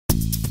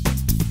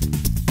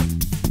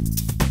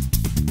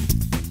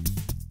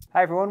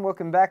Hi everyone,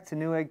 welcome back to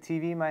Newegg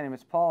TV. My name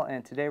is Paul,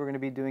 and today we're going to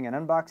be doing an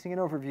unboxing and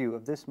overview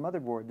of this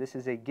motherboard. This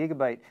is a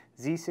Gigabyte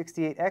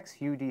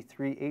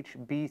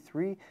Z68X-UD3H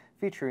B3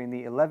 featuring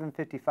the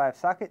 1155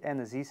 socket and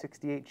the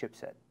Z68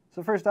 chipset.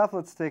 So first off,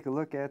 let's take a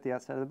look at the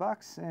outside of the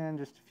box and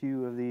just a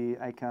few of the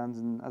icons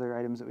and other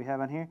items that we have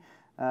on here.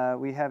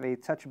 We have a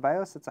touch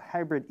BIOS. It's a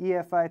hybrid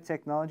EFI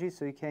technology,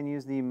 so you can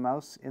use the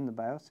mouse in the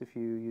BIOS if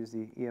you use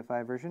the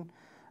EFI version.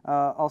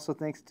 Also,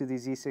 thanks to the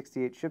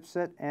Z68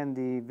 chipset and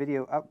the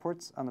video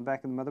outputs on the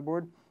back of the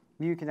motherboard,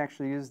 you can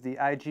actually use the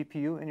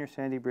iGPU in your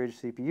Sandy Bridge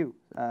CPU.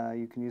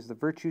 You can use the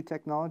Virtue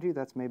technology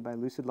that's made by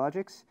Lucid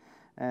Logics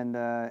and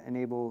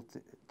enable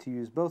to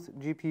use both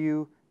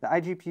GPU, the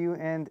iGPU,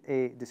 and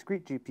a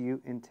discrete GPU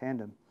in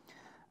tandem.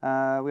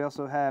 We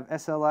also have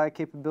SLI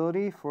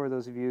capability for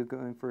those of you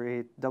going for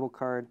a double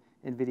card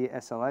NVIDIA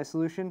SLI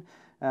solution.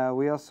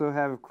 We also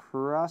have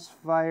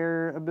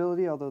crossfire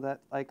ability, although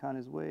that icon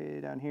is way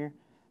down here,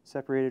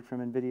 separated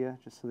from NVIDIA,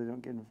 just so they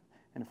don't get in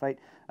a fight.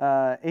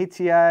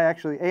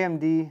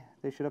 AMD,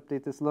 they should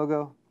update this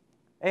logo.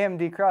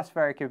 AMD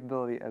crossfire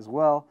capability as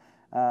well,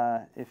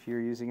 if you're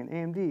using an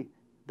AMD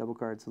double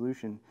card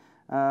solution.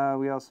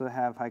 We also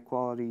have high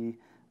quality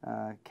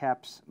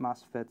caps,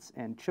 MOSFETs,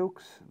 and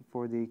chokes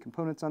for the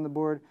components on the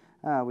board.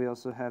 We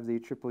also have the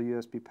triple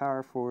USB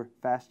power for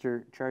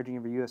faster charging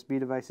of your USB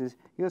devices,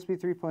 USB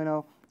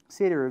 3.0,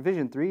 SATA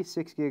revision 3,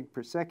 6 gig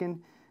per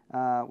second.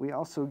 We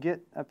also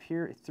get up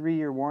here a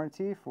 3-year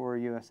warranty for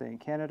USA and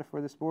Canada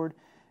for this board.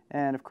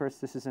 And of course,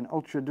 this is an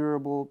ultra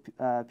durable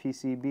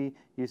PCB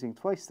using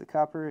twice the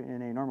copper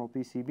in a normal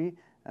PCB.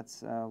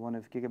 That's one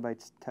of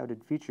Gigabyte's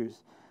touted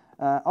features.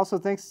 Also,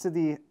 thanks to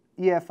the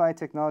EFI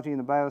technology in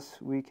the BIOS,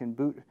 we can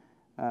boot.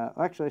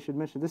 Actually, I should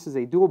mention this is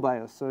a dual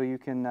BIOS, so you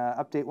can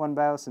update one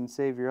BIOS and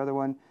save your other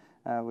one,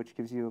 which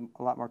gives you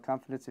a lot more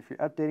confidence if you're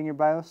updating your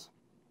BIOS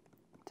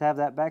to have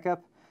that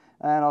backup.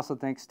 And also,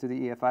 thanks to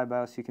the EFI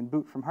BIOS, you can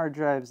boot from hard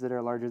drives that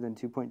are larger than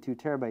 2.2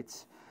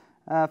 terabytes.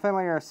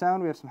 Finally, our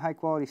sound, we have some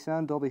high-quality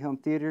sound, Dolby Home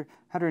Theater,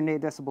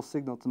 108 decibel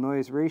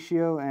signal-to-noise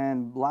ratio,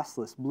 and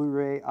lossless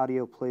Blu-ray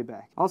audio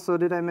playback. Also,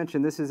 did I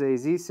mention this is a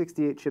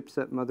Z68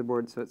 chipset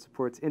motherboard, so it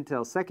supports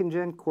Intel 2nd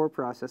Gen core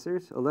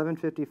processors,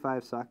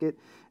 1155 socket,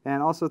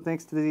 and also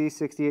thanks to the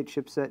Z68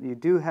 chipset, you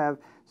do have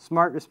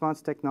smart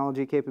response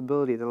technology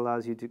capability that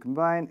allows you to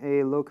combine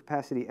a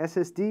low-capacity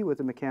SSD with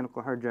a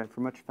mechanical hard drive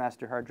for much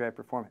faster hard drive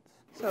performance.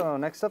 So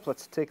next up,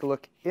 let's take a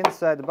look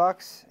inside the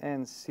box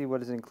and see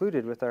what is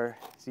included with our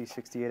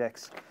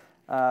Z68X.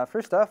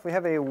 First off, we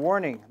have a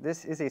warning.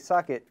 This is a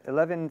socket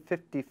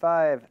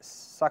 1155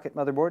 socket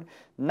motherboard,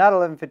 not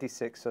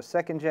 1156. So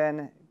 2nd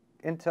Gen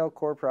Intel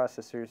Core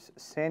processors,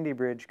 Sandy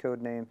Bridge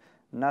code name,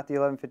 not the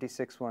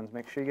 1156 ones.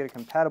 Make sure you get a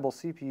compatible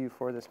CPU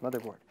for this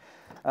motherboard.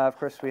 Of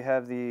course, we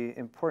have the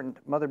important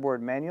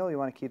motherboard manual. You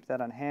want to keep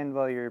that on hand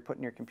while you're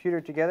putting your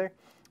computer together.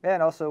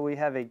 And also, we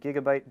have a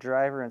Gigabyte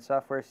driver and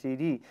software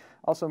CD.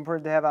 Also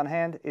important to have on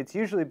hand, it's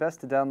usually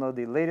best to download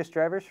the latest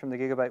drivers from the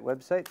Gigabyte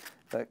website,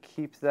 but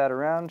keep that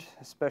around,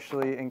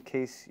 especially in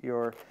case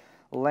your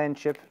LAN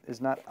chip is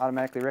not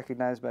automatically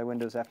recognized by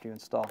Windows after you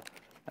install.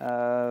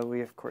 We,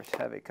 of course,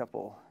 have a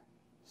couple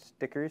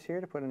stickers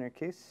here to put on your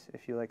case,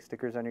 if you like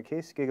stickers on your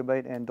case,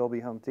 Gigabyte and Dolby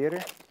Home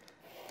Theater.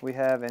 We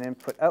have an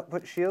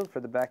input-output shield for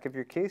the back of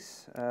your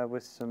case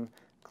with some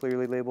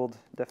clearly labeled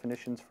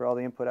definitions for all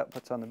the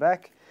input-outputs on the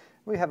back.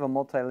 We have a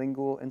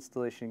multilingual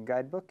installation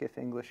guidebook if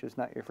English is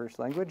not your first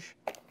language.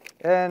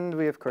 And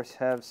we, of course,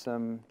 have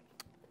some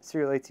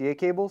serial ATA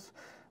cables.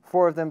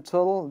 4 of them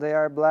total. They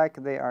are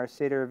black. They are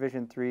SATA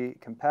revision 3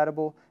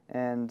 compatible,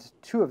 and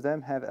 2 of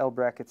them have L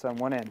brackets on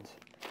one end.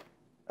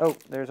 Oh,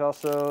 there's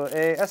also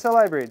a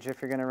SLI bridge.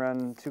 If you're going to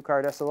run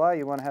 2-card SLI,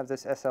 you want to have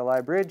this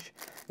SLI bridge.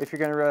 If you're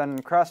going to run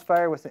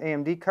Crossfire with the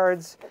AMD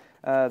cards,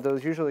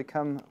 those usually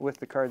come with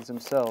the cards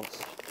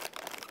themselves.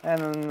 And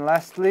then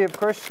lastly, of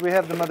course, we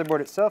have the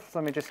motherboard itself.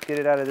 Let me just get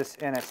it out of this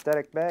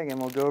anesthetic bag and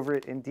we'll go over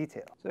it in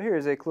detail. So here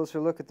is a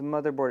closer look at the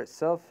motherboard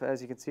itself. As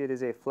you can see, it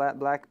is a flat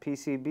black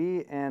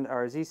PCB, and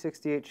our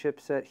Z68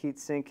 chipset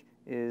heatsink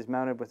is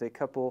mounted with a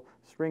couple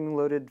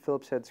spring-loaded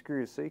Phillips head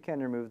screws, so you can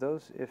remove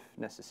those if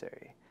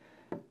necessary.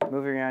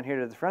 Moving around here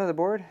to the front of the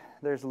board,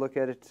 there's a look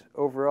at it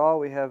overall.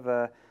 We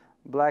have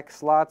black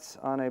slots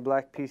on a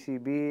black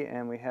PCB,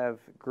 and we have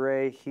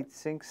gray heat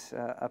sinks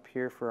up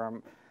here for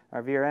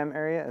our VRM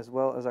area, as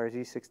well as our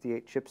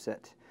Z68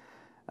 chipset.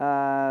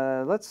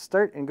 Let's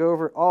start and go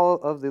over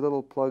all of the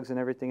little plugs and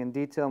everything in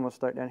detail, and we'll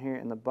start down here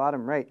in the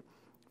bottom right.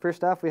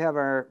 First off, we have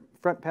our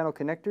front panel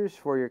connectors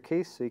for your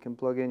case, so you can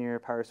plug in your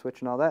power switch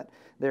and all that.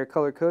 They're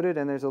color-coded,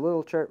 and there's a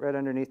little chart right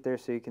underneath there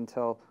so you can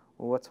tell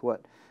what's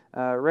what.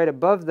 Right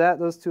above that,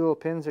 those 2 little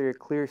pins are your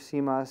clear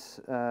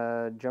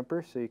Cmos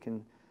jumper, so you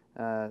can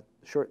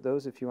short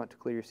those if you want to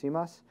clear your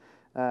Cmos.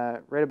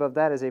 Right above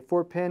that is a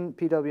 4-pin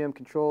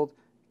PWM-controlled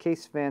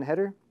case fan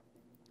header,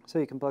 so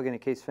you can plug in a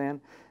case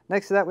fan.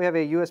 Next to that, we have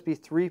a USB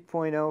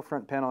 3.0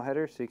 front panel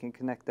header, so you can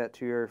connect that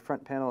to your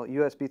front panel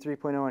USB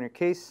 3.0 on your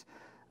case.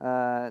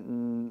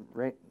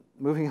 Right,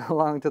 moving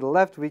along to the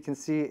left, we can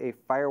see a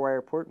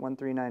FireWire port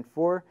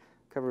 1394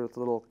 covered with a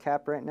little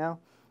cap right now.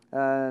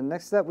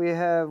 Next up we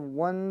have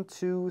 1,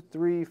 2,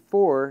 3,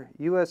 4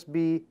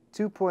 USB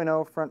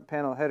 2.0 front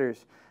panel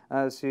headers.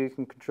 So you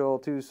can control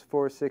 2,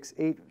 4, 6,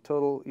 8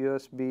 total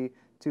USB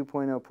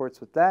 2.0 ports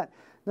with that.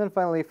 And then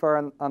finally,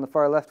 on the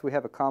far left, we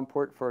have a COM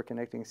port for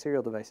connecting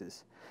serial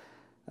devices.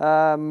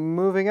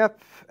 Moving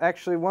up,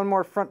 actually one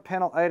more front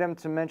panel item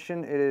to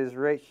mention. It is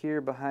right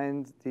here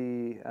behind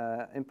the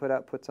input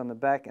outputs on the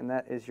back, and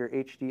that is your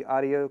HD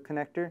audio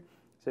connector.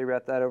 So you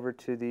route that over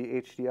to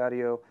the HD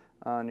audio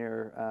on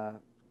your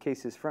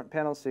case's front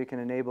panel so you can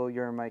enable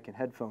your mic and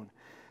headphone.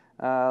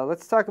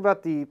 Let's talk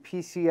about the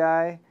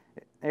PCI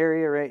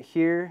area right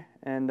here.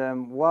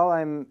 And while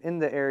I'm in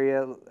the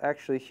area,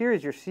 actually here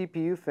is your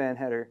CPU fan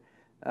header,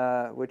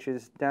 which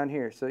is down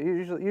here. So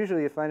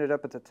usually you find it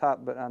up at the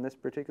top, but on this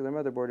particular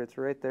motherboard it's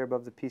right there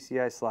above the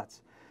PCI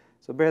slots.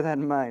 So bear that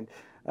in mind.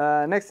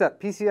 Next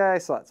up,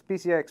 PCI slots.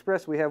 PCI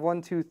Express, we have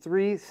 1, 2,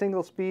 3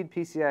 single speed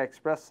PCI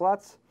Express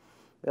slots.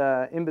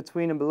 In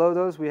between and below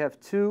those we have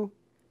 2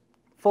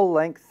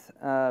 full-length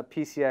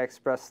PCI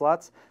Express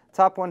slots.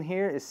 Top one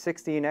here is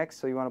 16X,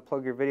 so you want to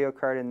plug your video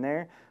card in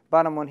there.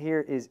 Bottom one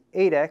here is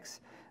 8X.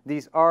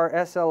 These are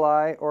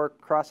SLI or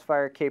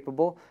Crossfire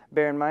capable.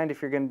 Bear in mind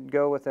if you're going to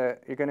go with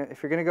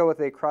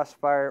a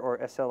Crossfire or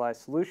SLI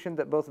solution,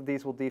 that both of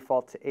these will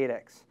default to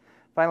 8X.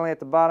 Finally, at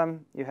the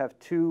bottom, you have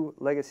 2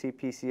 legacy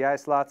PCI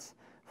slots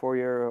for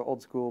your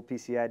old school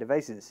PCI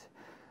devices.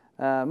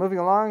 Moving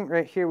along,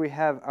 right here we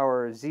have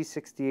our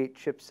Z68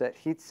 chipset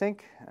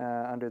heatsink.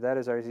 Under that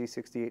is our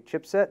Z68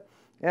 chipset.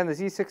 And the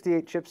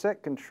Z68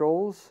 chipset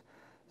controls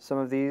some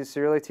of these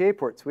serial ATA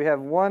ports. We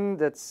have one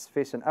that's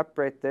facing up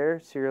right there,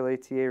 serial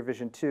ATA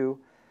revision 2.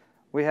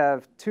 We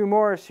have 2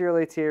 more serial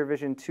ATA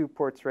revision 2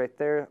 ports right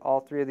there, all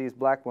 3 of these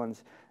black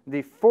ones.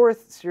 The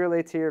 4th serial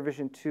ATA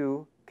revision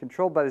 2,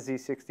 controlled by the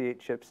Z68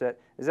 chipset,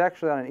 is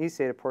actually on an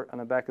eSATA port on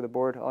the back of the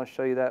board. I'll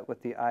show you that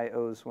with the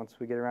IOs once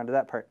we get around to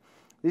that part.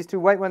 These 2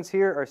 white ones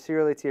here are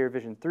serial ATA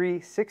revision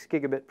 3, 6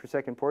 gigabit per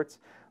second ports,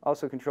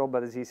 also controlled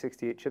by the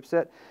Z68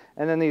 chipset.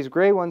 And then these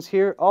gray ones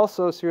here,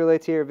 also serial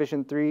ATA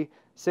revision 3,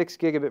 6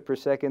 gigabit per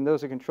second.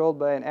 Those are controlled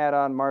by an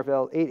add-on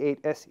Marvell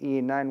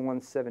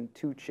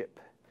 88SE9172 chip.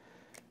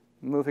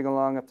 Moving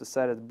along up the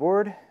side of the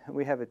board,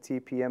 we have a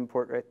TPM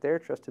port right there,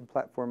 Trusted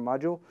Platform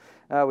Module.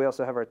 We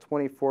also have our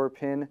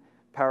 24-pin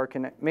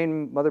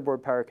main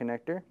motherboard power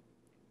connector.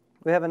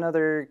 We have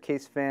another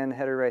case fan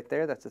header right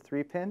there, that's a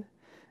 3-pin.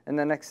 And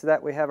then next to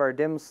that we have our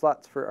DIMM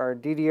slots for our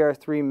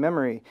DDR3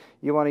 memory.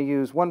 You want to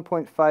use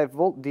 1.5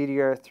 volt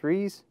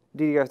DDR3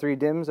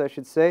 DIMMs, I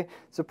should say.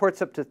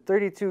 Supports up to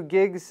 32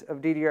 gigs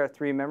of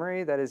DDR3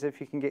 memory. That is if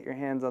you can get your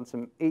hands on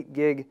some 8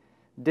 gig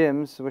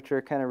DIMMs, which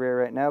are kind of rare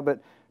right now,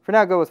 but for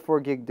now go with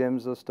 4 gig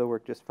DIMMs, those still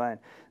work just fine.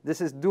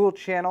 This is dual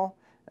channel,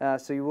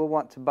 so you will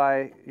want to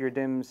buy your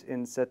DIMMs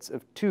in sets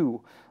of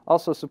 2.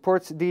 Also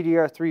supports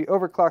DDR3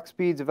 overclock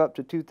speeds of up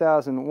to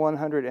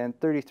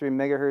 2,133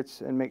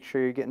 megahertz, and make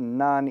sure you're getting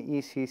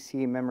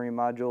non-ECC memory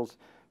modules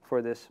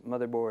for this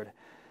motherboard.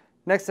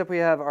 Next up we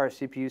have our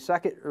CPU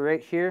socket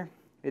right here.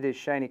 It is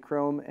shiny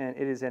chrome, and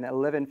it is an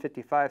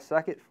 1155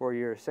 socket for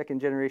your 2nd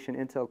generation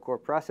Intel Core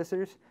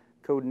processors,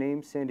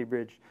 codename Sandy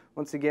Bridge.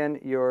 Once again,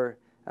 your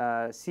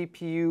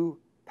CPU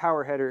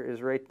power header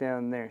is right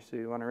down there, so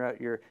you want to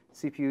route your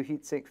CPU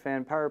heatsink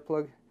fan power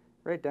plug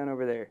right down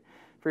over there.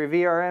 For your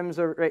VRMs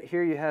right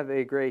here, you have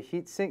a gray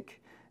heatsink,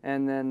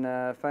 and then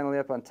finally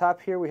up on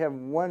top here, we have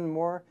one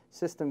more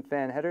system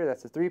fan header.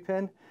 That's a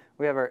 3-pin.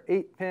 We have our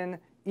 8-pin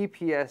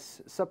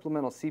EPS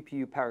supplemental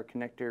CPU power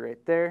connector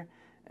right there,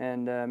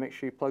 and make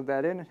sure you plug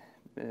that in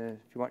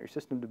if you want your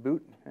system to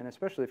boot, and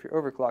especially if you're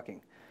overclocking.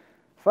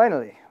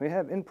 Finally, we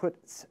have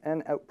inputs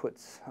and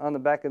outputs on the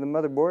back of the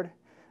motherboard.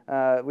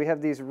 We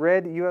have these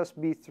red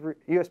USB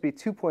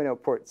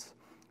 2.0 ports.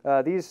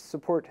 These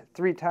support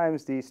 3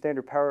 times the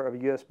standard power of a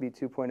USB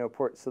 2.0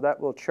 port, so that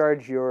will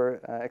charge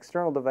your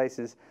external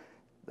devices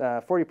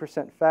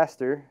 40%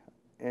 faster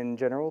in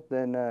general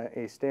than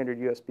a standard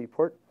USB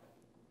port.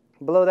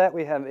 Below that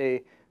we have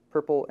a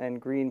purple and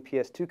green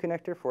PS2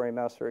 connector for a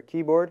mouse or a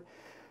keyboard.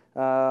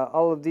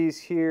 All of these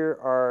here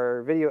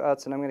are video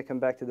outs, and I'm going to come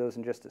back to those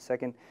in just a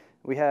second.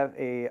 We have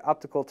a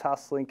optical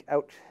Toslink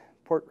out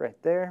port right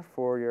there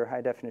for your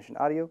high definition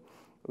audio.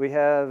 We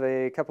have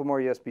a couple more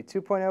USB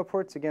 2.0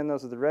 ports. Again,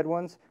 those are the red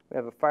ones. We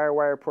have a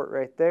FireWire port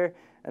right there.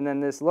 And then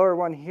this lower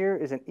one here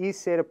is an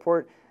eSATA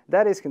port.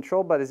 That is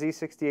controlled by the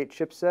Z68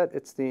 chipset.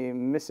 It's the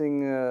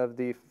missing of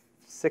the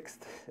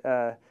 6th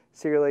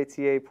serial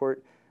ATA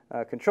port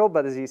controlled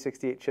by the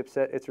Z68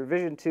 chipset. It's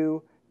revision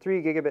 2,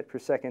 3 gigabit per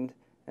second,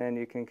 and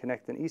you can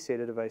connect an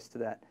eSATA device to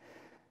that.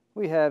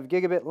 We have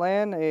Gigabit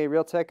LAN, a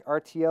Realtek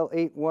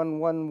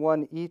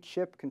RTL8111E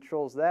chip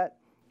controls that.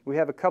 We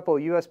have a couple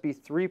USB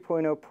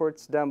 3.0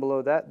 ports down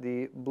below that,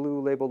 the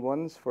blue labeled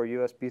ones for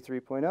USB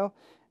 3.0.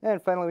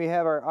 And finally we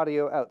have our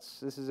audio outs.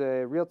 This is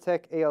a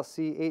Realtek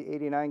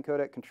ALC889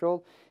 codec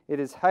controlled. It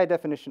is high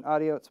definition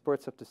audio. It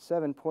supports up to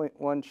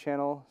 7.1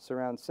 channel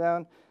surround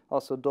sound,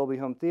 also Dolby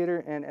Home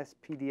Theater and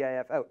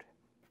SPDIF out.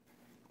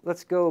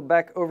 Let's go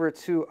back over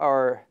to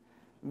our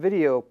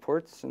video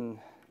ports and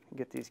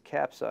get these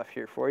caps off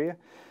here for you.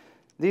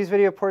 These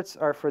video ports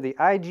are for the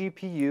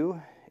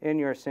iGPU in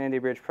your Sandy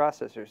Bridge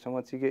processor. So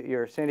once you get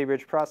your Sandy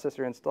Bridge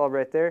processor installed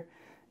right there,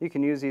 you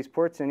can use these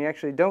ports, and you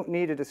actually don't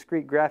need a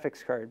discrete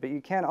graphics card, but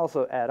you can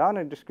also add on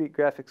a discrete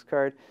graphics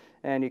card,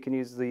 and you can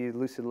use the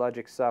Lucid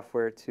Logic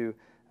software to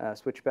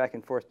switch back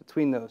and forth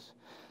between those.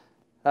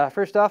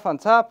 First off, on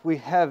top, we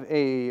have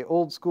a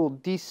old school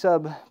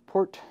D-sub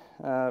port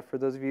for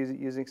those of you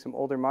using some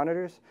older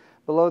monitors.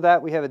 Below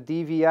that, we have a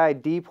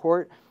DVI-D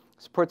port.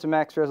 Supports a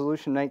max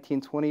resolution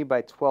 1920 by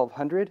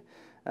 1200.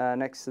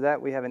 Next to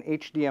that, we have an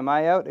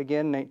HDMI out,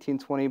 again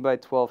 1920 by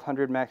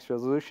 1200 max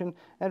resolution.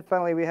 And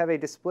finally, we have a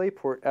display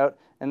port out,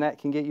 and that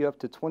can get you up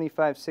to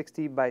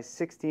 2560 by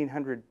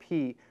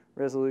 1600p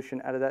resolution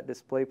out of that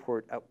display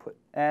port output.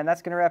 And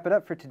that's going to wrap it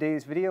up for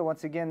today's video.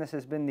 Once again, this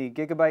has been the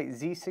Gigabyte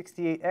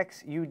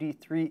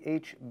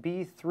Z68X-UD3H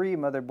B3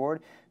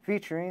 motherboard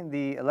featuring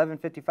the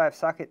 1155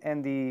 socket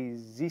and the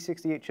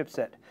Z68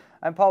 chipset.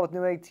 I'm Paul with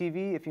Newegg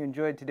TV. If you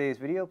enjoyed today's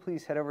video,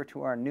 please head over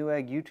to our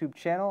Newegg YouTube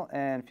channel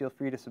and feel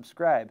free to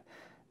subscribe.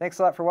 Thanks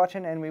a lot for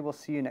watching, and we will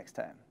see you next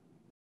time.